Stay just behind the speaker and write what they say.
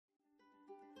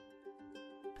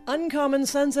Uncommon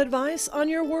sense advice on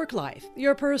your work life,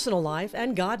 your personal life,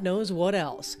 and God knows what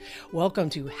else. Welcome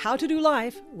to How to Do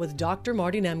Life with Dr.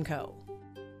 Marty Nemko.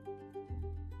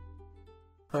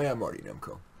 Hi, I'm Marty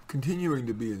Nemko. Continuing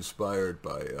to be inspired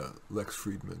by Lex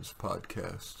Fridman's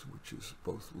podcast, which is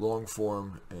both long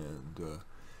form and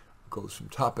goes from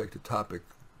topic to topic,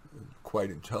 quite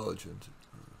intelligent.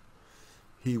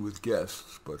 He with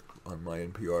guests, but on my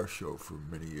NPR show for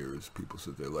many years, people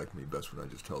said they liked me best when I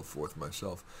just held forth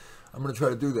myself. I'm going to try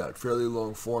to do that. Fairly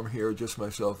long form here, just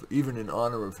myself. Even in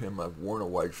honor of him, I've worn a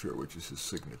white shirt, which is his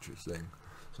signature thing,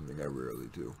 something I rarely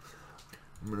do.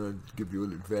 I'm going to give you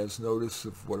an advance notice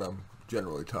of what I'm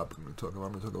generally going to talk about.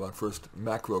 I'm going to talk about first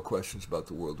macro questions about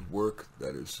the world of work,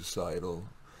 that is societal,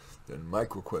 then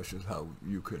micro questions, how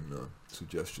you can,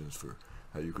 suggestions for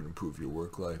how you can improve your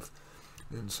work life,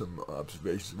 then some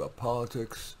observations about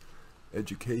politics,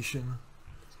 education,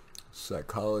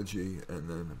 psychology, and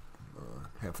then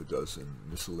half a dozen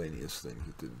miscellaneous things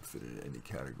that didn't fit in any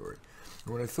category.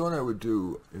 And what I thought I would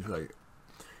do is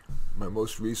my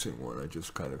most recent one, I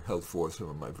just kind of held forth some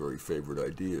of my very favorite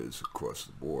ideas across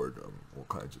the board on all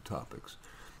kinds of topics,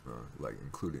 like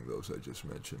including those I just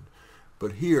mentioned.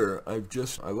 But here, I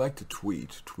like to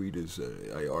tweet. Tweet is,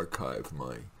 I archive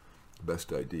my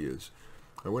best ideas.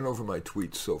 I went over my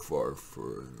tweets so far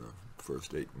for the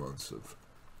first 8.5 months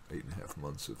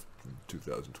of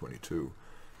 2022,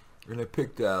 and I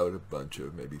picked out a bunch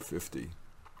of maybe 50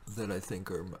 that I think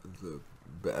are the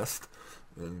best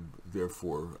and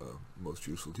therefore most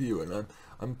useful to you. And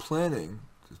I'm planning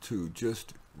to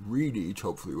just read each,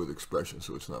 hopefully with expression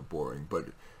so it's not boring,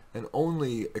 and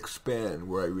only expand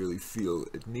where I really feel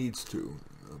it needs to,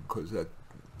 because that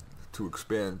to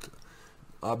expand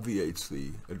obviates the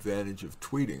advantage of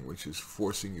tweeting, which is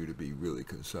forcing you to be really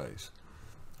concise.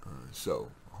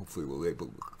 So hopefully we'll be able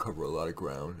to cover a lot of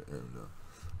ground and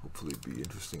hopefully be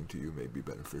interesting to you, maybe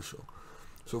beneficial.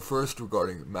 So first,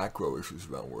 regarding macro issues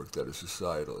around work, that is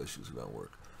societal issues around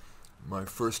work, my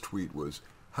first tweet was,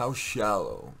 how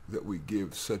shallow that we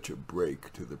give such a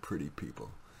break to the pretty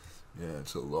people. Yeah,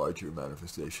 it's a larger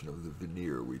manifestation of the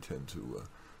veneer we tend to,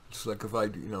 it's like if I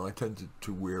tend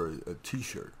to wear a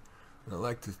t-shirt. And I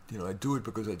like to, I do it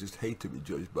because I just hate to be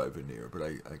judged by veneer, but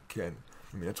I can't.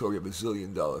 That's why we have a $1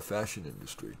 zillion fashion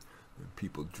industry. And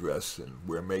people dress and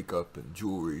wear makeup and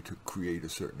jewelry to create a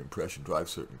certain impression, drive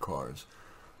certain cars.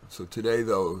 So today,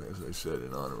 though, as I said,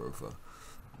 in honor of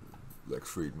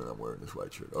Lex Fridman, I'm wearing this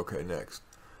white shirt. Okay, next.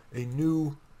 A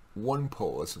new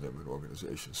OnePoll, that's the name of an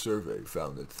organization, survey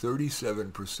found that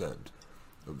 37%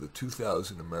 of the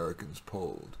 2,000 Americans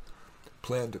polled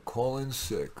plan to call in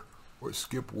sick or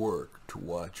skip work to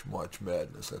watch March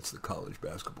Madness. That's the college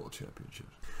basketball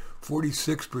championships.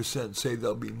 46% say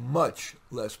they'll be much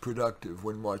less productive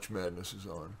when March Madness is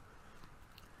on.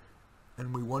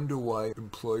 And we wonder why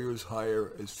employers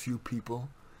hire as few people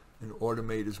and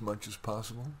automate as much as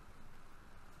possible.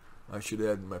 I should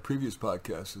add, in my previous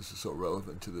podcast, this is so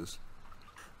relevant to this,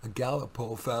 a Gallup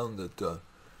poll found that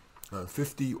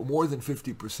more than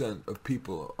 50% of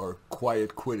people are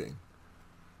quiet quitting.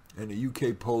 And a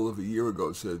UK poll of a year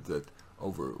ago said that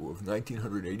of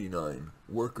 1,989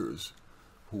 workers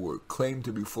who were claimed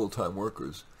to be full-time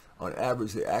workers, on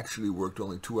average they actually worked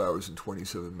only 2 hours and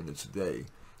 27 minutes a day,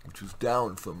 which was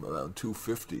down from around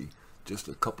 250 just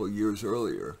a couple of years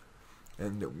earlier.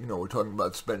 And we're talking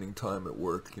about spending time at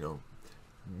work,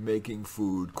 making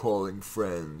food, calling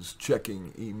friends,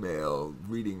 checking email,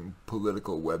 reading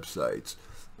political websites,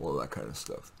 all that kind of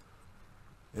stuff.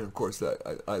 And of course, that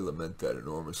I lament that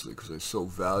enormously, because I so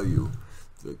value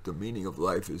that the meaning of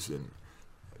life is in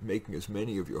making as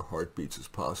many of your heartbeats as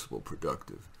possible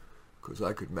productive. Because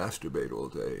I could masturbate all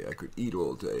day, I could eat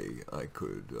all day, I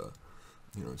could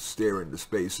stare into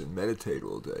space and meditate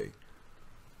all day,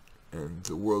 and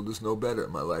the world is no better.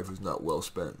 My life is not well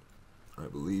spent. I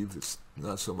believe it's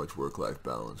not so much work-life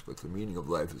balance, but the meaning of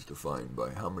life is defined by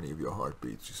how many of your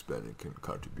heartbeats you spend in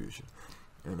contribution.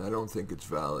 And I don't think it's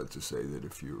valid to say that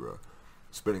if you're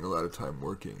spending a lot of time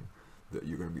working, that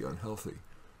you're going to be unhealthy.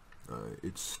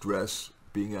 It's stress,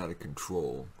 being out of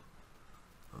control,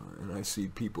 and I see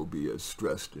people be as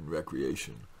stressed in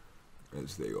recreation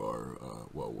as they are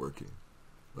while working.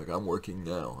 Like I'm working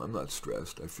now, I'm not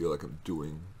stressed. I feel like I'm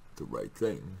doing the right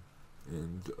thing,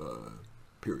 and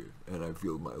period. And I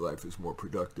feel my life is more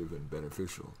productive and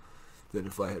beneficial than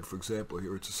if I had, for example,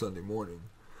 here it's a Sunday morning,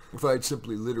 if I had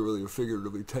simply literally or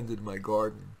figuratively tended my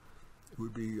garden, it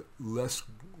would be less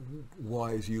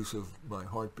wise use of my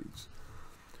heartbeats.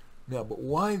 Now, but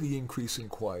why the increase in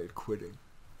quiet quitting?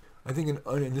 I think,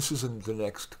 and this is in the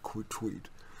next tweet,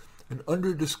 an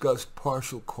under-discussed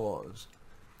partial cause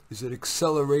is that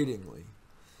acceleratingly,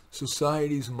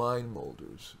 Society's mind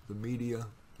molders, the media,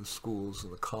 the schools,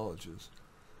 and the colleges,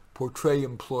 portray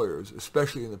employers,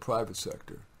 especially in the private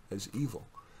sector, as evil.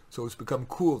 So it's become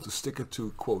cool to stick it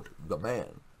to, quote, the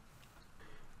man.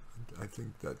 I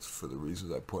think that's for the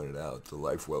reasons I pointed out. The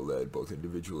life well led, both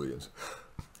individually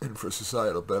and for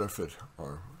societal benefit,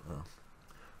 are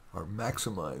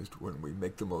maximized when we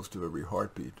make the most of every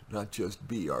heartbeat, not just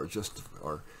be. Our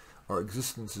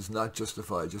existence is not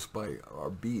justified just by our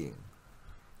being.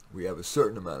 We have a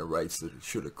certain amount of rights that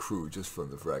should accrue just from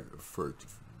the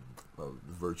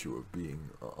virtue of being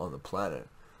on the planet.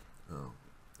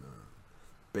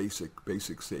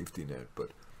 Basic safety net.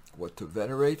 But what to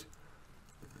venerate?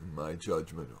 In my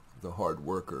judgment, the hard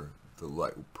worker,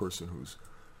 the person whose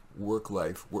work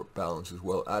balance is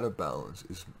well out of balance,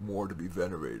 is more to be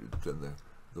venerated than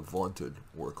the vaunted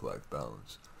work-life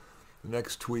balance. The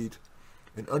next tweet,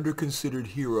 an under-considered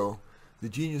hero, the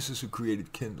geniuses who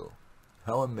created Kindle.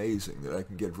 How amazing that I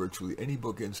can get virtually any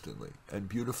book instantly and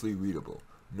beautifully readable.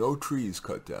 No trees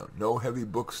cut down, no heavy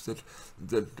books that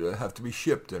have to be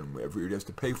shipped and everybody has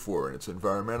to pay for, and it's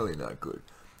environmentally not good.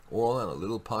 All on a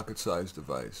little pocket-sized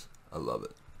device. I love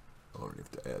it. I don't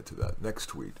have to add to that. Next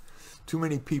tweet. Too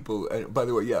many people, and by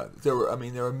the way, yeah, there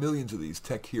are millions of these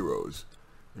tech heroes,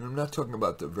 and I'm not talking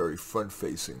about the very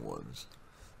front-facing ones,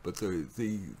 but the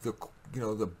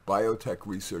biotech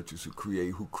researchers who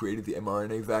created the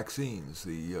mRNA vaccines,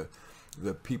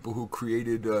 the people who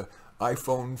created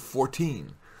iPhone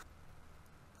 14.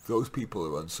 Those people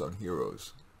are unsung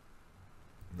heroes.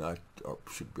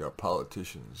 Should be our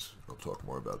politicians. I'll talk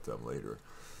more about them later.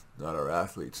 Not our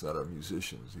athletes, not our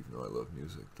musicians, even though I love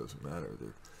music. Doesn't matter.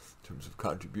 In terms of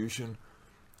contribution,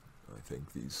 I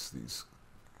think these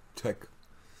tech,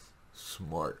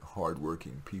 smart,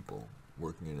 hard-working people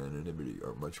working in anonymity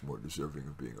are much more deserving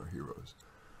of being our heroes.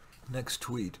 Next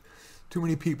tweet. Too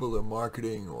many people are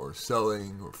marketing or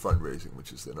selling or fundraising,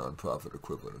 which is the nonprofit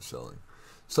equivalent of selling,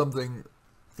 something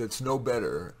that's no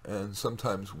better and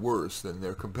sometimes worse than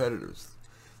their competitors.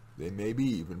 They may be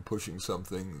even pushing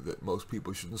something that most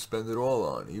people shouldn't spend it all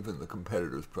on, even the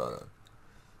competitor's product.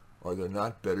 Are there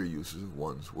not better uses of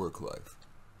one's work life?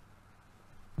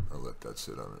 I'll let that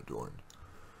sit unadorned.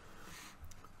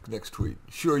 Next tweet.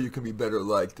 Sure, you can be better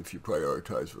liked if you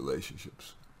prioritize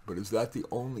relationships, but is that the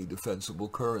only defensible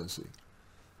currency?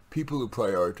 People who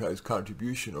prioritize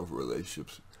contribution over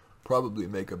relationships probably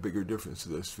make a bigger difference to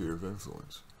their sphere of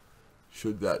influence.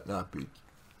 Should that not be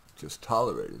just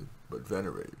tolerated, but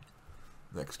venerated?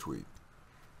 Next tweet.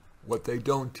 What they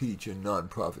don't teach in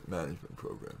nonprofit management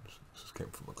programs. This came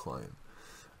from a client.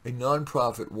 A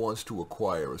nonprofit wants to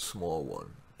acquire a small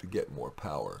one to get more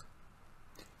power.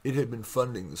 It had been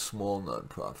funding the small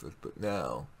nonprofit, but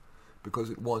now, because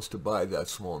it wants to buy that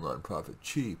small nonprofit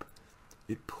cheap,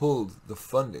 it pulled the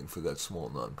funding for that small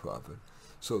nonprofit,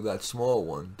 so that small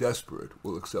one, desperate,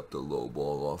 will accept a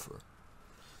low-ball offer.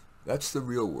 That's the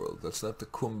real world. That's not the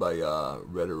kumbaya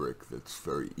rhetoric that's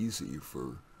very easy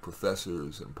for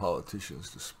professors and politicians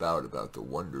to spout about the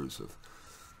wonders of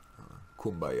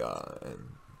kumbaya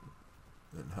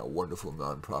and how wonderful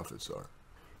nonprofits are.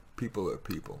 People are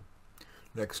people.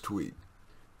 Next tweet.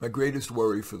 My greatest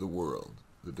worry for the world,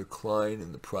 the decline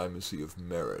in the primacy of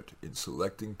merit in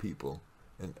selecting people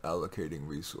and allocating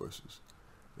resources.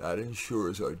 That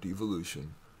ensures our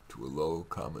devolution to a low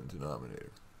common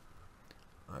denominator.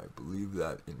 I believe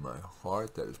that in my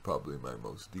heart. That is probably my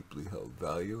most deeply held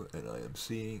value, and I am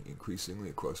seeing increasingly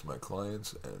across my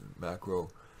clients and macro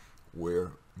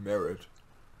where merit,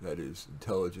 that is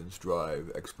intelligence,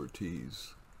 drive,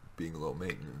 expertise, being low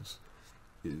maintenance,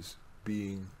 is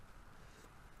being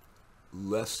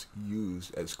less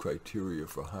used as criteria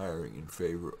for hiring in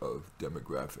favor of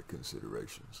demographic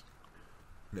considerations.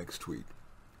 Next tweet.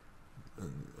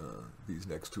 And these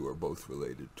next two are both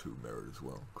related to merit as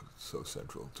well, because it's so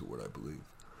central to what I believe.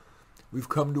 We've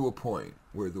come to a point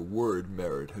where the word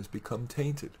merit has become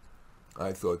tainted.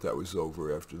 I thought that was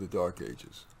over after the Dark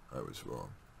Ages. I was wrong.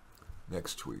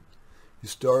 Next tweet.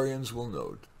 Historians will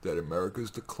note that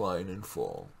America's decline and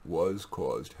fall was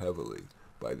caused heavily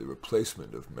by the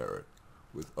replacement of merit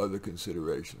with other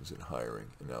considerations in hiring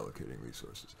and allocating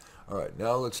resources. All right,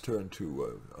 now let's turn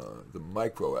to the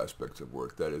micro aspects of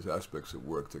work, that is, aspects of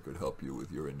work that could help you with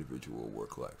your individual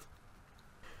work life.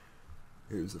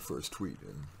 Here's the first tweet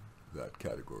in that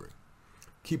category.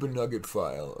 Keep a nugget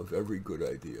file of every good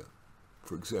idea.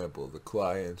 For example, the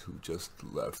client who just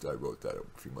left, I wrote that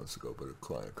a few months ago, but a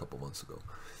client a couple months ago,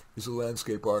 is a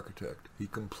landscape architect. He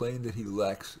complained that he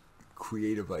lacks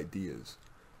creative ideas.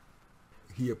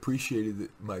 He appreciated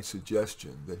my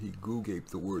suggestion that he Google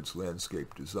the words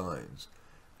landscape designs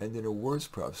And in a words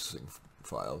processing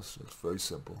file, so it's very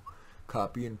simple,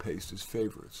 copy and paste his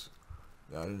favorites.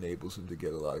 That enables him to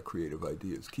get a lot of creative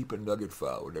ideas. Keep a nugget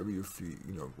file. Whenever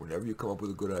whenever you come up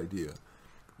with a good idea,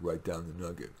 write down the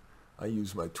nugget. I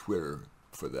use my Twitter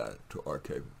for that, to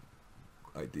archive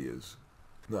ideas.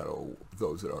 Not all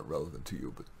those that aren't relevant to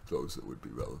you, but those that would be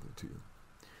relevant to you.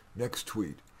 Next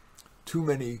tweet. Too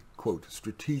many, quote,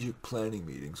 strategic planning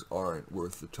meetings aren't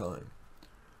worth the time.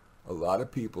 A lot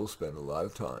of people spend a lot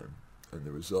of time, and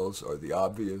the results are the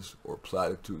obvious or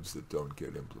platitudes that don't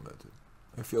get implemented.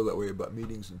 I feel that way about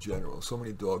meetings in general. So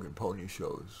many dog and pony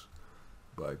shows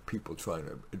by people trying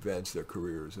to advance their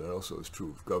careers, and that also is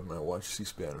true of government. I watch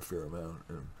C-SPAN a fair amount,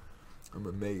 and I'm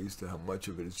amazed at how much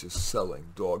of it is just selling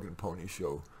dog and pony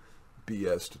show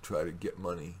BS to try to get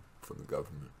money from the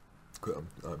government.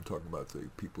 I'm talking about the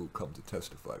people who come to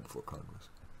testify before Congress.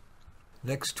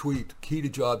 Next tweet, key to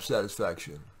job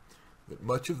satisfaction, that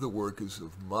much of the work is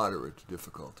of moderate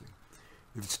difficulty.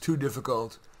 If it's too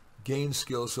difficult, gain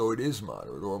skills so it is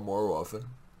moderate, or more often,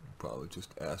 probably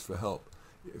just ask for help.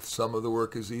 If some of the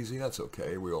work is easy, that's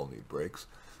okay, we all need breaks.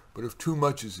 But if too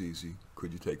much is easy,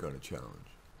 could you take on a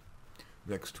challenge?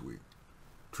 Next tweet.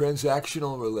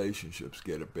 Transactional relationships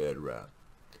get a bad rap.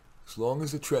 As long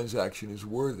as the transaction is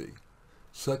worthy,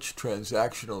 such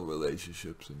transactional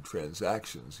relationships and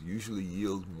transactions usually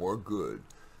yield more good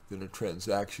than a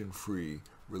transaction-free,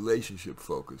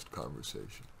 relationship-focused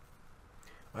conversation.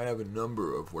 I have a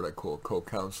number of what I call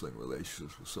co-counseling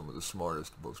relationships with some of the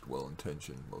smartest, most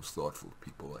well-intentioned, most thoughtful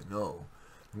people I know.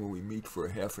 And when we meet for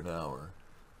a half an hour,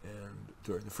 and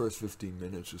during the first 15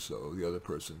 minutes or so, the other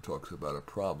person talks about a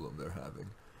problem they're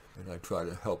having, and I try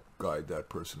to help guide that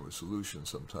person with solutions,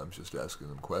 sometimes just asking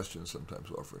them questions,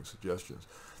 sometimes offering suggestions.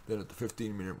 Then at the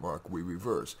 15-minute mark, we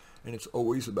reverse. And it's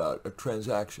always about a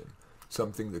transaction,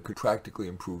 something that could practically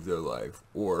improve their life,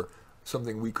 or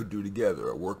something we could do together,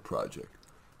 a work project.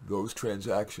 Those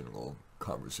transactional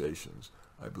conversations,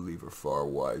 I believe, are far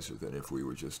wiser than if we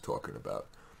were just talking about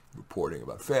reporting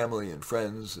about family and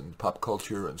friends and pop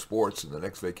culture and sports and the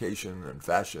next vacation and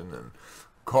fashion and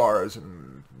cars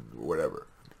and whatever.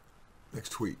 Next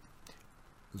tweet.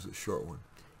 This is a short one.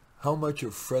 How much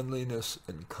of friendliness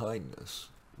and kindness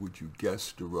would you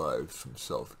guess derives from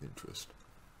self-interest?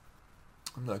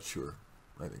 I'm not sure.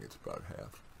 I think it's about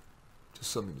half.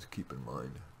 Just something to keep in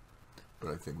mind.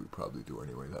 But I think we probably do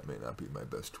anyway. That may not be my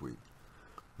best tweet.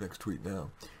 Next tweet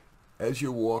now. As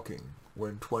you're walking,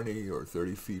 when 20 or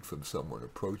 30 feet from someone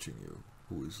approaching you,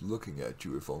 who is looking at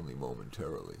you if only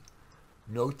momentarily,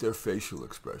 note their facial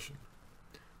expression.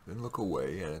 Then look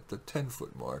away, and at the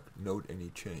 10-foot mark, note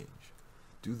any change.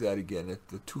 Do that again at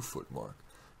the 2-foot mark.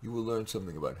 You will learn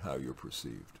something about how you're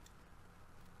perceived.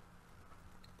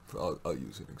 I'll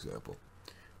use an example.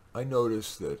 I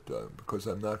notice that because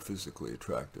I'm not physically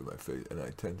attractive, and I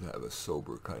tend to have a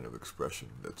sober kind of expression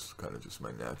that's kind of just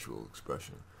my natural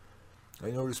expression,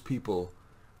 I notice people,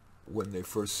 when they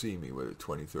first see me, whether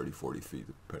 20, 30, 40 feet,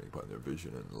 depending upon their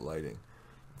vision and the lighting,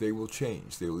 they will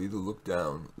change. They will either look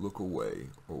down, look away,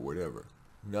 or whatever.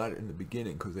 Not in the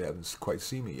beginning because they haven't quite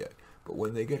seen me yet, but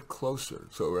when they get closer,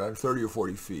 so around 30 or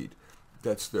 40 feet,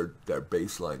 that's their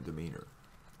baseline demeanor.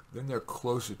 Then they're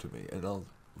closer to me, and I'll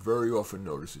very often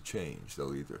notice a change.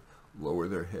 They'll either lower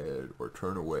their head or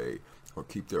turn away or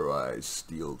keep their eyes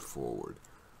steeled forward.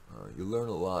 You learn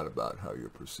a lot about how you're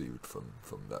perceived from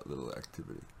that little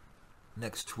activity.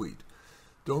 Next tweet.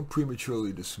 Don't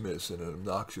prematurely dismiss an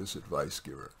obnoxious advice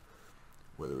giver,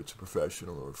 whether it's a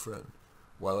professional or a friend.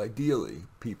 While ideally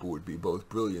people would be both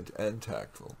brilliant and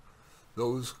tactful,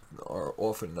 those are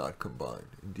often not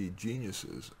combined. Indeed,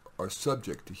 geniuses are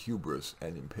subject to hubris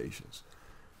and impatience.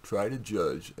 Try to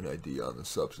judge an idea on the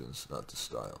substance, not the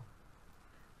style.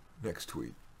 Next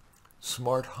tweet.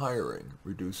 Smart hiring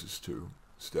reduces to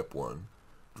Step 1.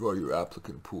 Draw your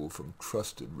applicant pool from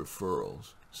trusted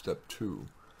referrals. Step 2.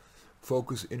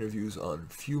 Focus interviews on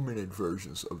few-minute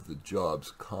versions of the job's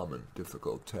common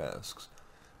difficult tasks.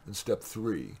 And Step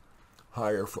 3.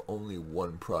 Hire for only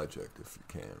one project if you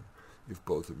can. If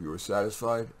both of you are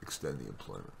satisfied, extend the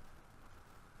employment.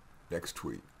 Next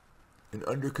tweet. An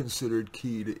under-considered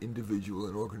key to individual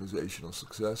and organizational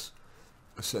success,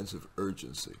 a sense of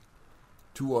urgency.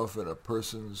 Too often a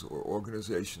person's or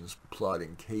organization's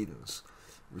plodding cadence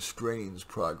restrains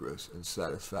progress and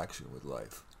satisfaction with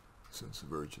life. Sense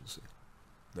of urgency.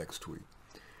 Next tweet.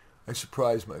 I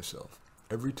surprise myself.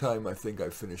 Every time I think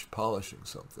I've finished polishing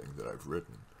something that I've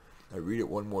written, I read it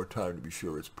one more time to be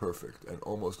sure it's perfect, and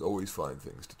almost always find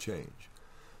things to change.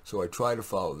 So I try to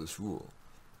follow this rule.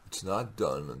 It's not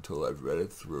done until I've read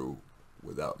it through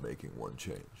without making one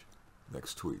change.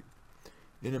 Next tweet.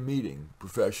 In a meeting,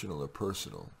 professional or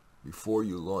personal, before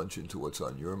you launch into what's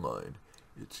on your mind,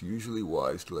 it's usually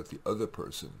wise to let the other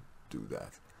person do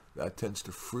that. That tends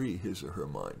to free his or her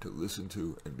mind to listen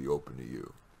to and be open to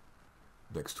you.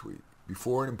 Next tweet.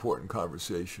 Before an important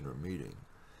conversation or meeting,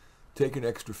 take an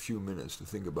extra few minutes to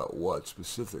think about what,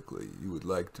 specifically, you would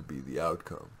like to be the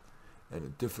outcome, and a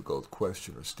difficult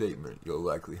question or statement you'll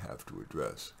likely have to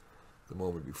address. The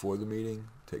moment before the meeting,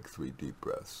 take 3 deep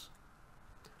breaths.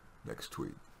 Next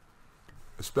tweet.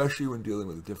 Especially when dealing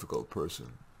with a difficult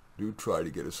person, do try to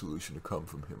get a solution to come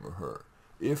from him or her.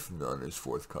 If none is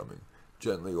forthcoming,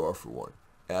 gently offer one,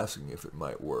 asking if it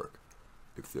might work.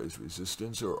 If there's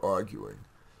resistance or arguing,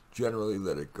 generally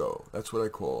let it go. That's what I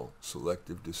call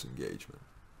selective disengagement.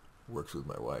 Works with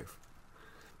my wife.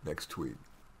 Next tweet.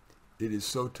 It is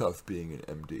so tough being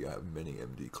an MD. I have many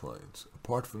MD clients.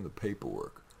 Apart from the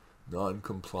paperwork,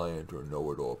 non-compliant or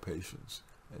know-it-all patients,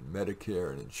 and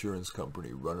Medicare and insurance company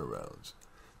runarounds,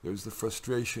 there's the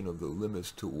frustration of the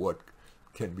limits to what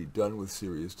can be done with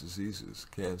serious diseases,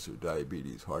 cancer,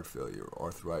 diabetes, heart failure,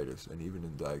 arthritis, and even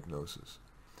in diagnosis.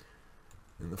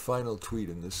 In the final tweet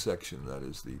in this section, that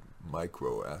is the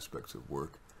micro aspects of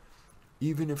work,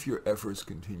 even if your efforts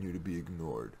continue to be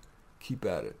ignored, keep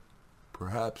at it,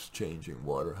 perhaps changing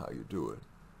what or how you do it.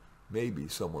 Maybe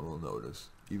someone will notice,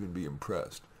 even be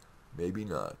impressed. Maybe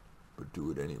not, but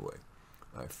do it anyway.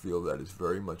 I feel that is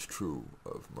very much true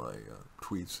of my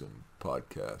tweets and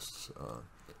podcasts.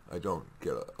 I don't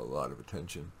get a lot of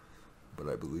attention, but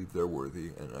I believe they're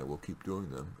worthy, and I will keep doing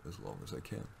them as long as I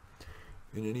can.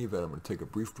 In any event, I'm going to take a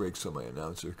brief break so my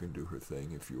announcer can do her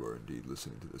thing if you are indeed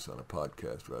listening to this on a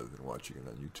podcast rather than watching it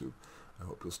on YouTube. I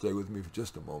hope you'll stay with me for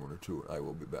just a moment or two. I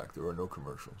will be back. There are no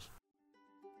commercials.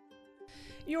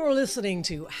 You're listening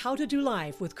to How to Do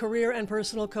Life with career and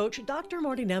personal coach Dr.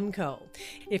 Marty Nemko.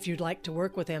 If you'd like to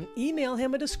work with him, email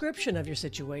him a description of your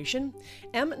situation,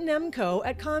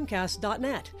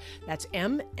 mnemko@comcast.net. That's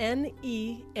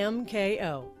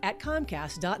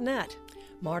MNEMKO@comcast.net.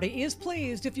 Marty is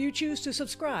pleased if you choose to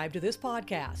subscribe to this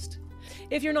podcast.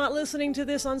 If you're not listening to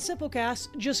this on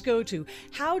Simplecast, just go to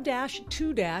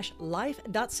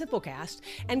how-to-life.simplecast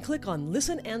and click on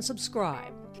Listen and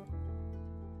Subscribe.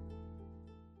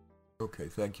 Okay,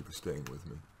 thank you for staying with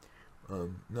me.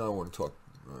 Now I want to talk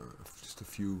just a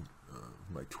few of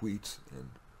my tweets and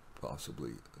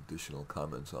possibly additional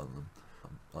comments on them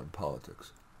on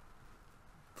politics.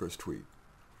 First tweet.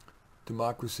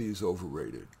 Democracy is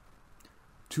overrated.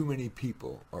 Too many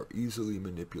people are easily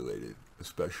manipulated,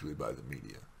 especially by the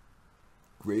media.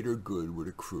 Greater good would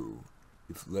accrue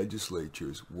if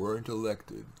legislatures weren't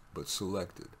elected but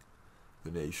selected.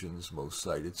 The nation's most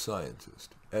cited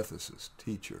scientist, ethicist,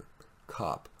 teacher,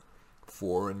 cop,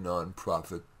 foreign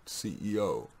non-profit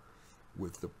CEO,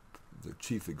 with the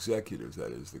chief executive,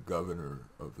 that is the governor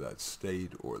of that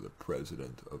state or the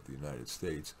president of the United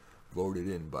States, voted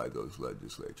in by those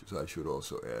legislatures. I should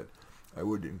also add, I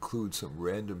would include some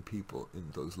random people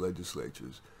in those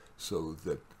legislatures so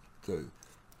that the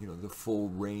full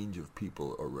range of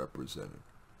people are represented.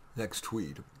 Next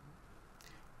tweet.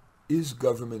 Is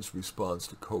government's response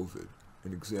to COVID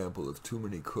an example of too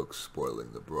many cooks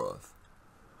spoiling the broth?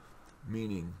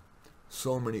 Meaning,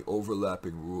 so many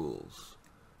overlapping rules,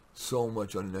 so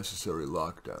much unnecessary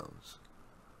lockdowns,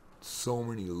 so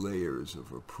many layers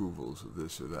of approvals of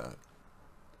this or that.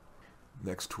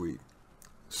 Next tweet.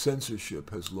 Censorship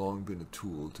has long been a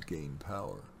tool to gain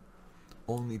power,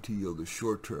 only to yield a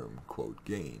short-term, quote,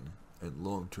 gain and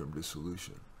long-term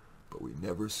dissolution, but we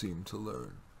never seem to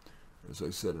learn. As I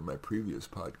said in my previous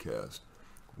podcast,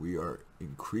 we are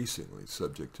increasingly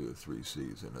subject to the 3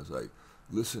 C's, and as I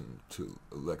listen to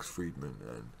Lex Friedman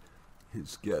and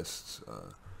his guests,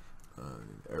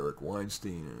 Eric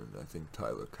Weinstein and I think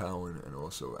Tyler Cowen and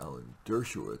also Alan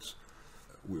Dershowitz,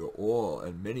 we are all,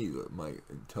 and many of my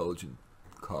intelligent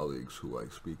colleagues who I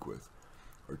speak with,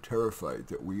 are terrified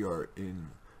that we are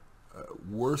in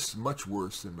much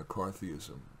worse than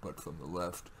McCarthyism, but from the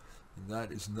left, and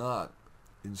that is not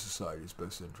in society's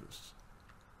best interests.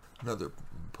 Another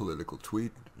political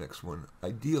tweet, next one.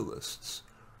 Idealists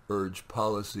urge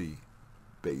policy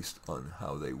based on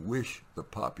how they wish the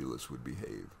populace would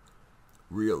behave,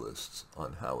 realists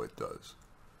on how it does.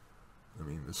 I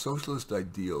mean, the socialist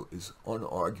ideal is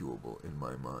unarguable in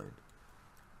my mind,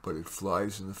 but it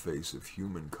flies in the face of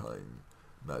humankind,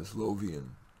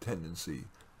 Maslowian tendency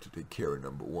to take care of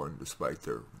number one, despite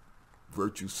their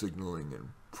virtue signaling and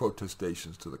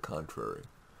protestations to the contrary.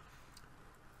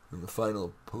 And the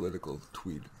final political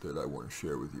tweet that I want to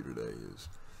share with you today is,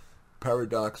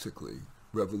 paradoxically,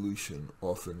 revolution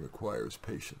often requires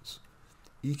patience.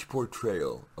 Each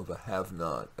portrayal of a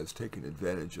have-not as taken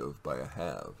advantage of by a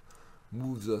have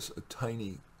moves us a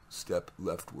tiny step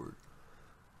leftward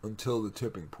until the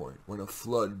tipping point, when a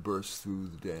flood bursts through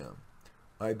the dam.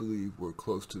 I believe we're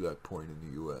close to that point in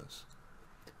the U.S.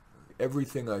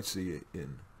 Everything I see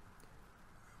in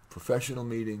professional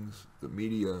meetings, the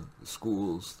media, the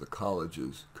schools, the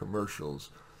colleges, commercials,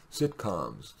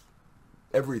 sitcoms,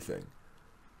 everything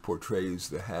portrays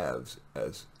the haves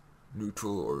as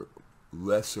neutral or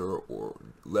lesser or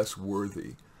less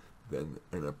worthy than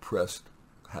an oppressed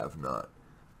have-not.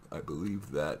 I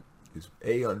believe that is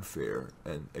A, unfair,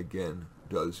 and again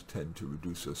does tend to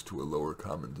reduce us to a lower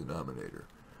common denominator,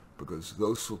 because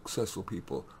those successful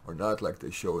people are not like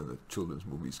they show in the children's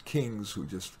movies, kings who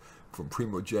just from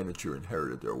primogeniture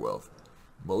inherited their wealth.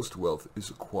 Most wealth is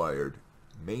acquired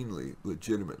mainly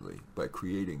legitimately by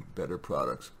creating better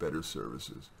products, better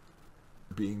services,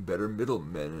 being better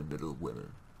middlemen and middle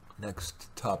women.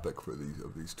 Next topic for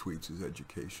these tweets is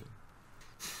education.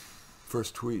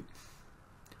 First tweet.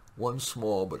 One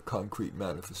small but concrete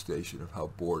manifestation of how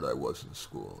bored I was in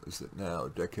school is that now,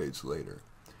 decades later,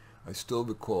 I still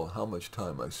recall how much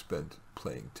time I spent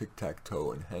playing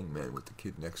tic-tac-toe and hangman with the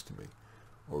kid next to me,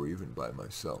 or even by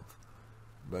myself.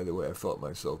 By the way, I felt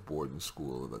myself bored in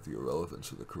school about the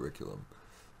irrelevance of the curriculum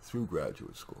through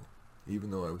graduate school.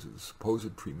 Even though I was a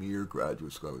supposed premier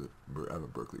graduate scholar, I have a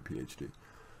Berkeley PhD,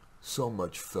 so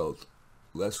much felt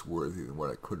less worthy than what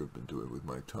I could have been doing with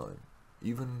my time.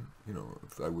 Even,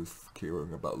 if I was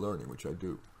caring about learning, which I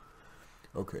do.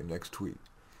 Okay, next tweet.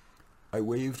 I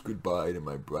waved goodbye to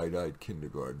my bright-eyed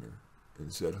kindergartner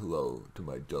and said hello to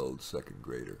my dulled second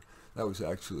grader. That was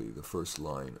actually the first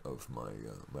line of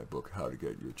my book, How to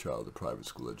Get Your Child a Private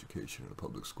School Education in a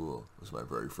Public School. It was my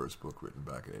very first book, written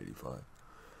back in '85.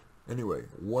 Anyway,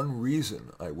 one reason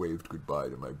I waved goodbye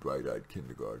to my bright-eyed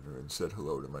kindergartner and said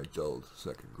hello to my dulled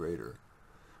second grader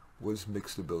was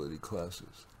mixed ability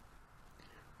classes.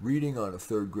 Reading on a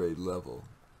third grade level,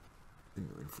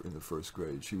 in the first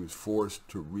grade, she was forced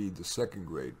to read the second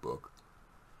grade book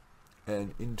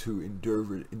and into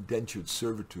indentured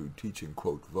servitude, teaching,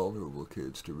 quote, vulnerable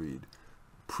kids to read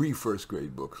pre-first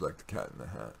grade books like The Cat in the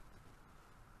Hat.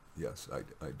 Yes,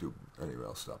 I do. Anyway,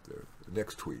 I'll stop there.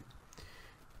 Next tweet.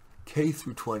 K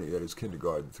through 20, that is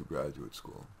kindergarten through graduate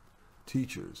school.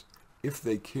 Teachers, if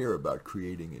they care about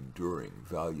creating enduring,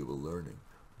 valuable learning,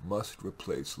 must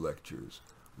replace lectures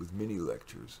with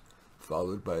mini-lectures,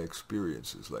 followed by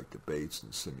experiences like debates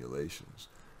and simulations.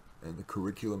 And the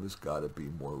curriculum has got to be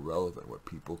more relevant, what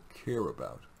people care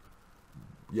about.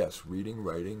 Yes, reading,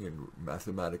 writing, and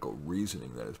mathematical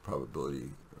reasoning, that is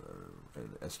probability and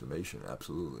estimation,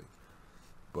 absolutely.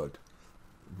 But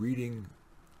reading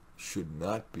should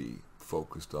not be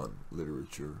focused on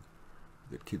literature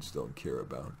that kids don't care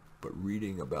about, but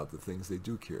reading about the things they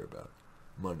do care about.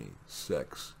 Money,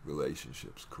 sex,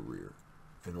 relationships, career.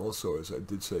 And also, as I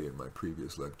did say in my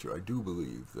previous lecture, I do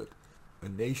believe that a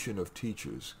nation of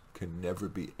teachers can never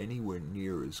be anywhere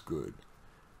near as good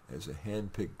as a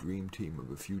hand-picked dream team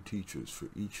of a few teachers for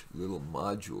each little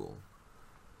module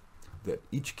that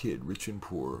each kid, rich and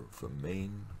poor, from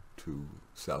Maine to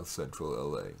South Central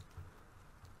LA,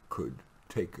 could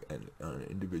take on an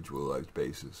individualized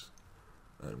basis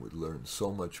and would learn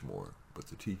so much more. But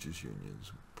the teachers'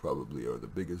 unions probably are the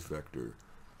biggest vector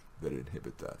that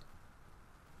inhibit that.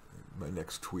 My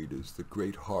next tweet is the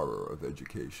great horror of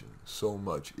education. So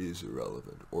much is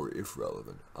irrelevant, or if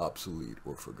relevant, obsolete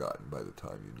or forgotten by the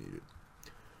time you need it.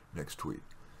 Next tweet.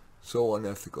 So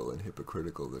unethical and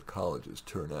hypocritical that colleges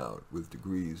turn out, with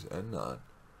degrees and not,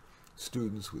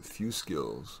 students with few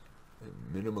skills and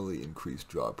minimally increased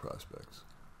job prospects.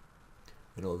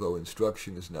 And although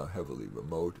instruction is now heavily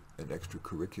remote and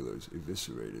extracurriculars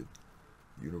eviscerated,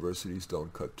 universities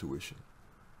don't cut tuition.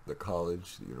 The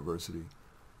college, the university,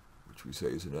 which we say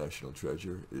is a national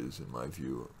treasure, is, in my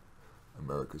view,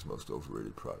 America's most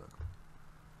overrated product.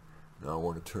 Now I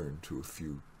want to turn to a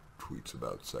few tweets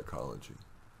about psychology.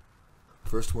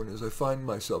 First one is, I find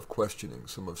myself questioning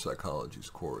some of psychology's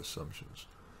core assumptions.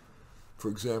 For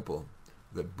example,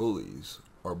 that bullies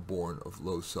are born of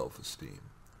low self-esteem.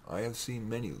 I have seen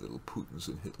many little Putins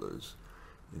and Hitlers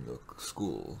in the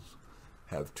schools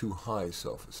have too high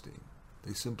self-esteem.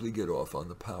 They simply get off on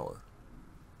the power.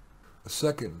 A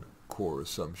second core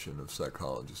assumption of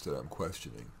psychologists that I'm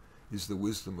questioning is the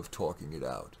wisdom of talking it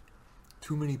out.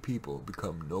 Too many people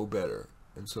become no better,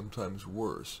 and sometimes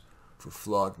worse, for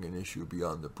flogging an issue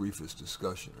beyond the briefest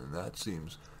discussion, and that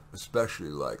seems especially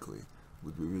likely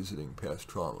with revisiting past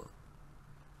trauma.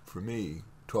 For me,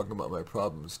 talking about my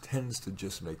problems tends to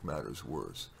just make matters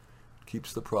worse. It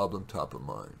keeps the problem top of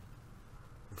mind.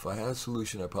 If I had a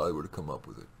solution, I probably would have come up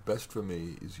with it. Best for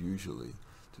me is usually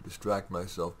to distract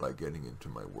myself by getting into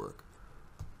my work.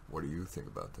 What do you think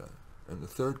about that? And the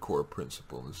third core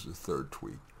principle, this is the third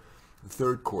tweet, the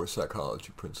third core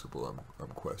psychology principle I'm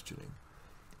questioning,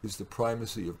 is the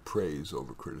primacy of praise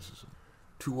over criticism.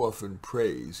 Too often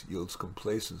praise yields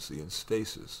complacency and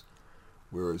stasis,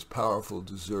 whereas powerful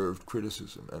deserved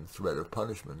criticism and threat of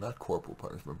punishment, not corporal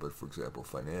punishment, but for example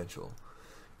financial,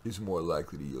 is more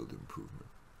likely to yield improvement.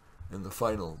 And the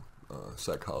final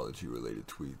psychology-related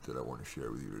tweet that I want to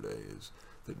share with you today is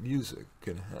that music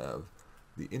can have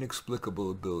the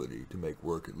inexplicable ability to make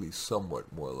work at least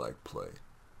somewhat more like play.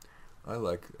 I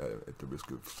like, at the risk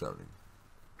of sounding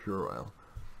puerile,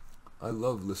 I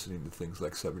love listening to things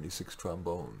like 76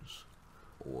 trombones,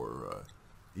 or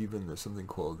even there's something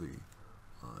called the,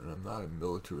 and I'm not a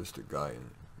militaristic guy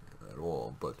at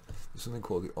all, but there's something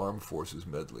called the Armed Forces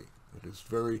Medley. It is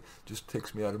just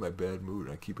takes me out of my bad mood,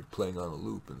 and I keep it playing on a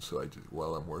loop, and so I do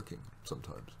while I'm working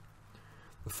sometimes.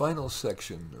 The final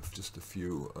section of just a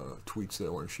few tweets that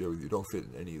I want to share with you don't fit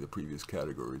in any of the previous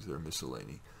categories. They're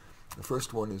miscellany. The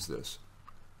first one is this.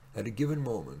 At a given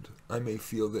moment, I may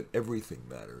feel that everything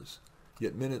matters,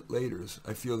 yet minute later,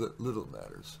 I feel that little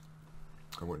matters.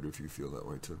 I wonder if you feel that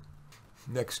way too.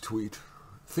 Next tweet.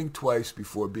 Think twice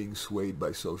before being swayed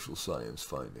by social science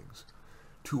findings.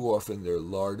 Too often they're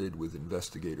larded with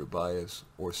investigator bias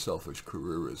or selfish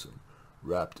careerism,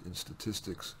 wrapped in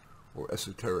statistics or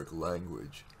esoteric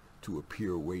language to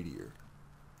appear weightier.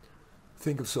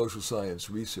 Think of social science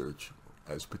research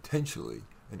as potentially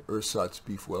an ersatz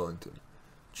beef Wellington,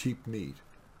 cheap meat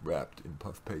wrapped in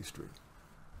puff pastry.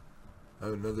 I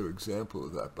have another example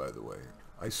of that, by the way.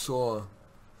 I saw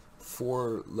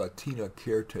 4 Latina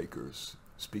caretakers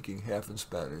speaking half in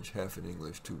Spanish, half in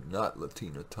English to not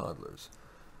Latina toddlers.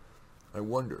 I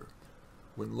wonder,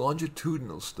 when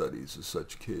longitudinal studies of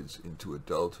such kids into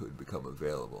adulthood become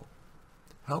available,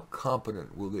 how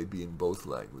competent will they be in both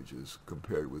languages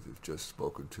compared with if just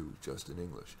spoken to just in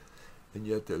English? And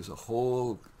yet there's a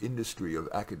whole industry of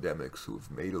academics who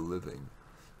have made a living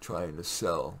trying to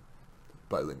sell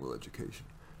bilingual education.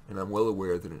 And I'm well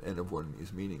aware that an N of 1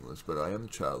 is meaningless, but I am a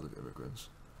child of immigrants,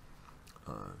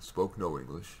 spoke no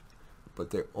English,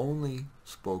 but they only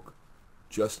spoke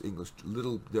just English,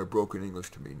 their broken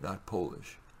English to me, not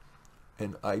Polish.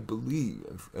 And I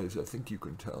believe, as I think you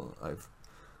can tell, I've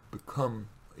become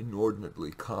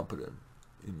inordinately competent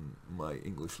in my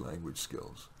English language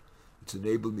skills. It's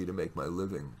enabled me to make my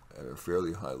living at a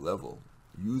fairly high level,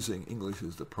 using English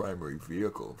as the primary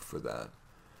vehicle for that.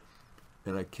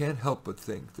 And I can't help but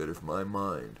think that if my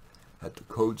mind had to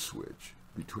code switch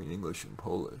between English and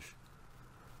Polish,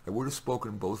 I would have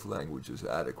spoken both languages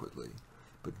adequately,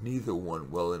 but neither one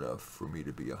well enough for me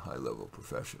to be a high-level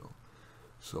professional.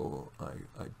 So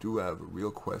I do have a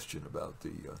real question about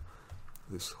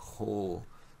this whole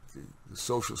the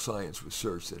social science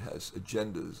research that has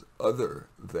agendas other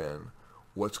than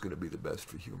what's going to be the best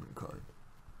for humankind.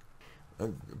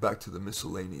 And back to the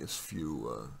miscellaneous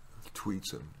few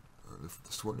tweets, and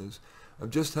this one is,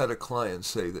 I've just had a client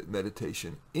say that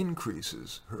meditation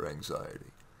increases her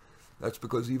anxiety. That's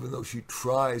because even though she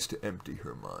tries to empty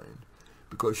her mind,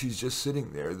 because she's just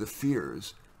sitting there, the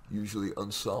fears, usually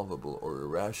unsolvable or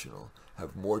irrational,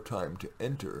 have more time to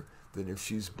enter than if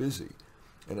she's busy.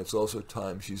 And it's also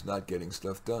time she's not getting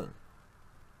stuff done.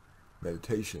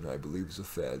 Meditation, I believe, is a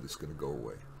fad that's going to go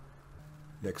away.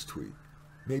 Next tweet.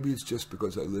 Maybe it's just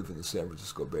because I live in the San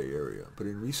Francisco Bay Area, but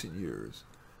in recent years,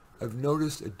 I've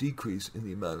noticed a decrease in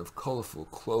the amount of colorful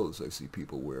clothes I see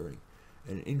people wearing,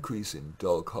 and an increase in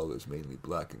dull colors, mainly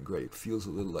black and gray. It feels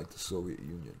a little like the Soviet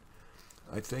Union.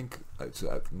 I think I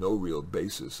have no real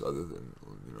basis other than,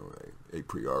 a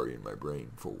priori in my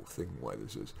brain for thinking why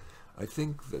this is. I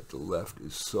think that the left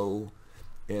is so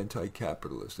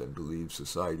anti-capitalist and believes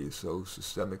society is so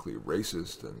systemically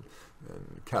racist and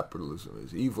capitalism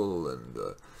is evil and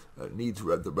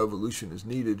the revolution is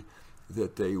needed,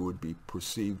 that they would be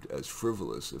perceived as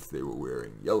frivolous if they were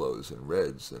wearing yellows and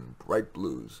reds and bright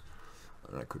blues.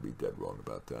 And I could be dead wrong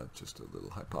about that, just a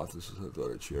little hypothesis I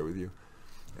thought I'd share with you.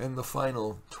 And the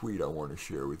final tweet I want to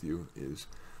share with you is,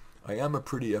 I am a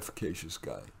pretty efficacious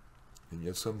guy, and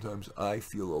yet sometimes I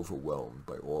feel overwhelmed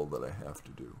by all that I have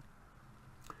to do.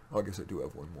 I guess I do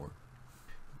have one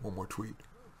more tweet.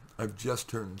 I've just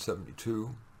turned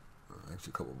 72,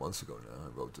 actually a couple months ago now.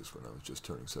 I wrote this when I was just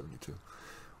turning 72.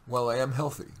 While I am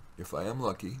healthy, if I am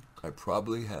lucky, I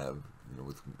probably have,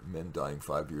 with men dying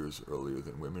 5 years earlier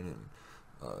than women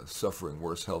and suffering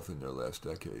worse health in their last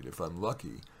decade, if I'm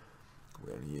lucky,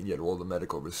 and yet all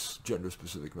the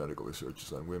gender-specific medical research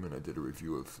is on women. I did a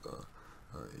review of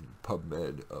in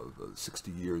PubMed of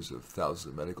 60 years of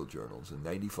thousands of medical journals, and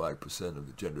 95% of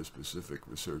the gender-specific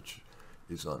research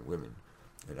is on women.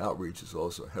 And outreach is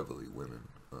also heavily women.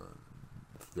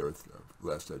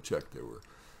 Last I checked, there were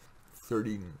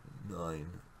 39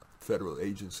 federal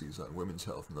agencies on women's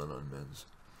health, none on men's.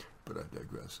 But I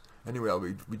digress.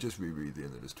 Anyway, we just reread the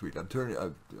end of this tweet. I'm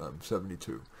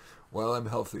 72. While I'm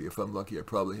healthy, if I'm lucky, I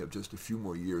probably have just a few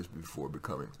more years before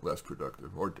becoming less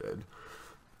productive or dead.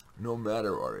 No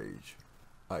matter our age,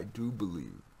 I do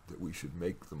believe that we should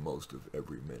make the most of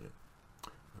every minute.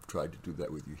 I've tried to do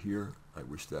that with you here. I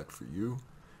wish that for you.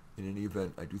 In any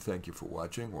event, I do thank you for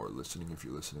watching or listening if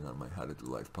you're listening on my How to Do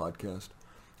Life podcast.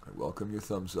 I welcome your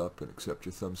thumbs up and accept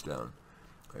your thumbs down.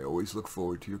 I always look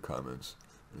forward to your comments,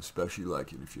 and especially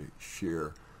like it if you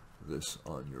share this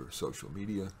on your social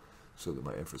media so that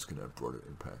my efforts can have broader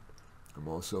impact.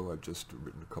 I've just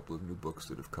written a couple of new books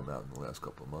that have come out in the last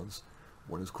couple of months.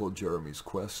 One is called Jeremy's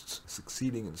Quests,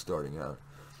 Succeeding and Starting Out,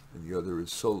 and the other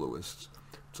is Soloists.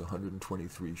 It's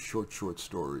 123 short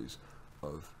stories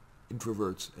of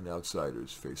introverts and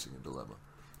outsiders facing a dilemma.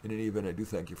 In any event, I do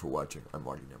thank you for watching. I'm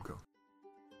Marty Nemko.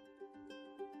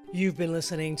 You've been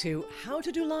listening to How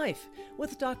to Do Life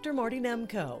with Dr. Marty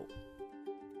Nemko.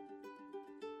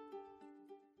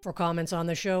 For comments on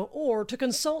the show or to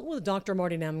consult with Dr.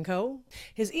 Marty Nemko,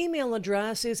 his email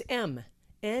address is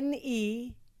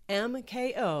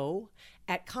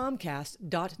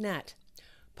mnemko@comcast.net.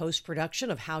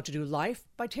 Post-production of How to Do Life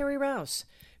by Terry Rouse.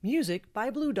 Music by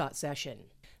Blue Dot Session.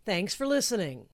 Thanks for listening.